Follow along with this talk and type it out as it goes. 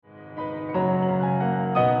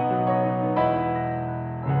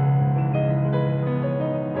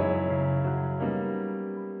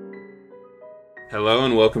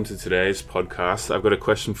and welcome to today's podcast. I've got a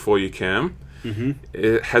question for you, Cam.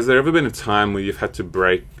 Mm-hmm. Has there ever been a time where you've had to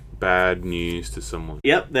break bad news to someone?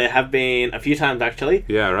 Yep, there have been a few times actually.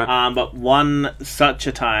 Yeah, right. But one such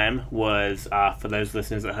a time was, for those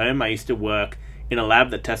listeners at home, I used to work in a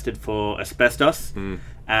lab that tested for asbestos.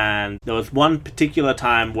 And there was one particular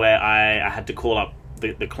time where I had to call up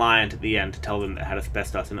the client at the end to tell them that it had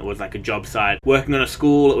asbestos, and it was like a job site working on a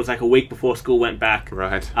school. It was like a week before school went back,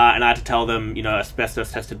 Right. and I had to tell them,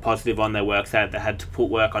 asbestos tested positive on their work site. They had to put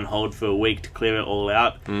work on hold for a week to clear it all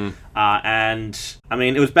out. And I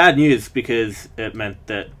mean, it was bad news because it meant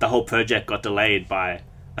that the whole project got delayed by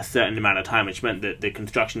a certain amount of time, which meant that the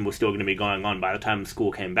construction was still going to be going on by the time the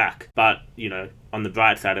school came back. But on the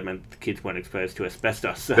bright side, it meant the kids weren't exposed to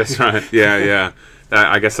asbestos. So. That's right. Yeah.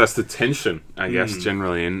 I guess that's the tension,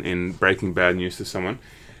 generally, in breaking bad news to someone.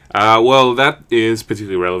 Well, that is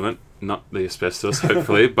particularly relevant, not the asbestos,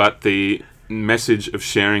 hopefully, but the message of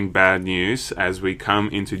sharing bad news as we come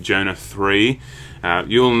into Jonah 3.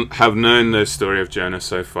 You'll have known the story of Jonah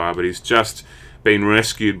so far, but he's just been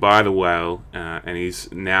rescued by the whale, and he's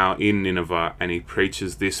now in Nineveh, and he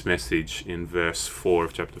preaches this message in verse 4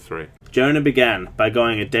 of chapter 3. Jonah began by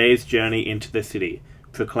going a day's journey into the city,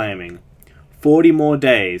 proclaiming, 40 more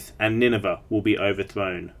days and Nineveh will be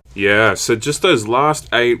overthrown. Yeah, so just those last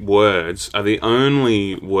 8 words are the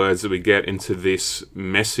only words that we get into this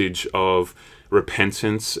message of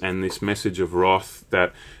repentance and this message of wrath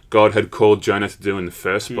that God had called Jonah to do in the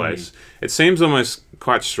first place. It seems almost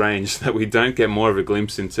quite strange that we don't get more of a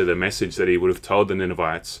glimpse into the message that he would have told the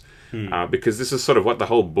Ninevites, because this is sort of what the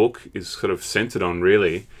whole book is sort of centered on,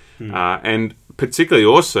 really. And particularly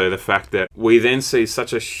also the fact that we then see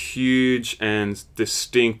such a huge and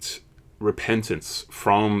distinct repentance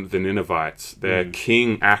from the Ninevites. Their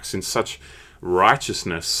king acts in such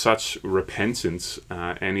righteousness, such repentance,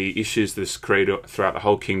 and he issues this creed throughout the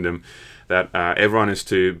whole kingdom that everyone is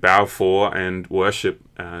to bow for and worship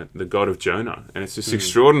the God of Jonah. And it's this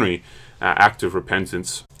extraordinary act of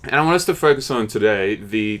repentance. And I want us to focus on today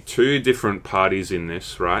the 2 different parties in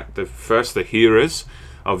this, right? The hearers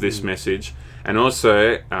of this message, and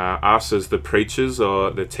also us as the preachers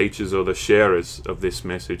or the teachers or the sharers of this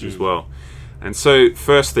message as well. And so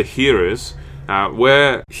first, the hearers.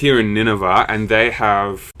 We're here in Nineveh, and they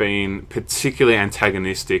have been particularly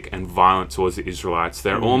antagonistic and violent towards the Israelites.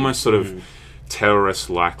 They're almost sort of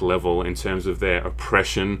terrorist-like level in terms of their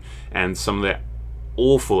oppression and some of their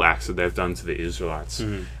awful acts that they've done to the Israelites.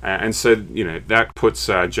 And so, that puts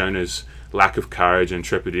Jonah's lack of courage and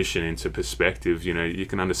trepidation into perspective. You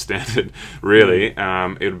can understand it, really.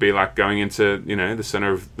 It would be like going into, the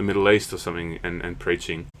center of the Middle East or something and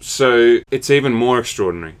preaching. So it's even more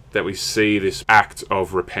extraordinary that we see this act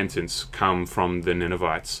of repentance come from the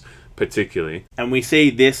Ninevites, particularly. And we see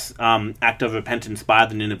this act of repentance by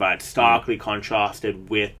the Ninevites starkly contrasted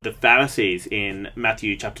with the Pharisees. In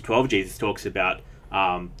Matthew chapter 12, Jesus talks about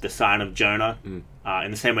the sign of Jonah.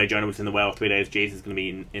 In the same way Jonah was in the whale 3 days, Jesus is going to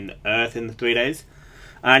be in the earth in the 3 days.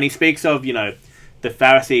 And he speaks of, the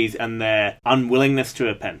Pharisees and their unwillingness to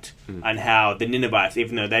repent, and how the Ninevites,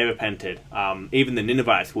 even though they repented, even the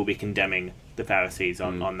Ninevites will be condemning the Pharisees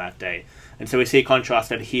on that day. And so we see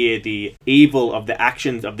contrasted here the evil of the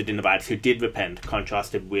actions of the Ninevites who did repent,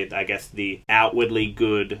 contrasted with, I guess, the outwardly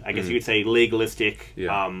good, I guess you could say legalistic,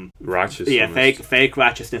 righteous, fake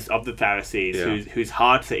righteousness of the Pharisees, whose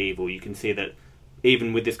hearts are evil. You can see that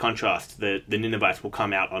even with this contrast, the Ninevites will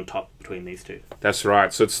come out on top between these two. That's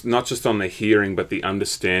right. So it's not just on the hearing, but the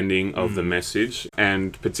understanding of the message,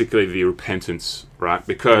 and particularly the repentance, right?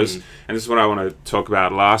 Because, and this is what I want to talk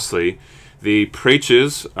about lastly, the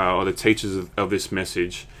preachers or the teachers of this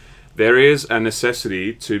message, there is a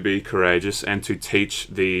necessity to be courageous and to teach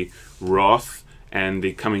the wrath and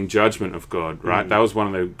the coming judgment of God, right? That was one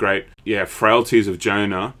of the great frailties of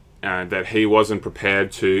Jonah, that he wasn't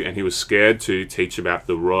prepared to, and he was scared to teach about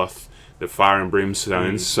the wrath, the fire and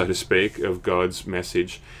brimstone, so to speak, of God's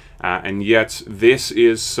message. And yet this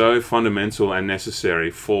is so fundamental and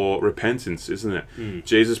necessary for repentance, isn't it?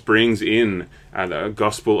 Jesus brings in the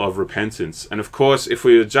gospel of repentance. And of course, if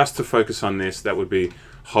we were just to focus on this, that would be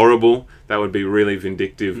horrible. That would be really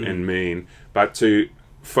vindictive and mean. But to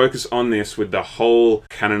focus on this with the whole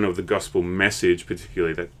canon of the gospel message,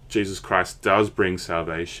 particularly that Jesus Christ does bring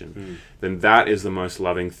salvation, then that is the most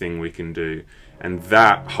loving thing we can do. And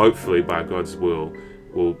that, hopefully, by God's will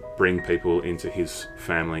bring people into his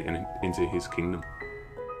family and into his kingdom.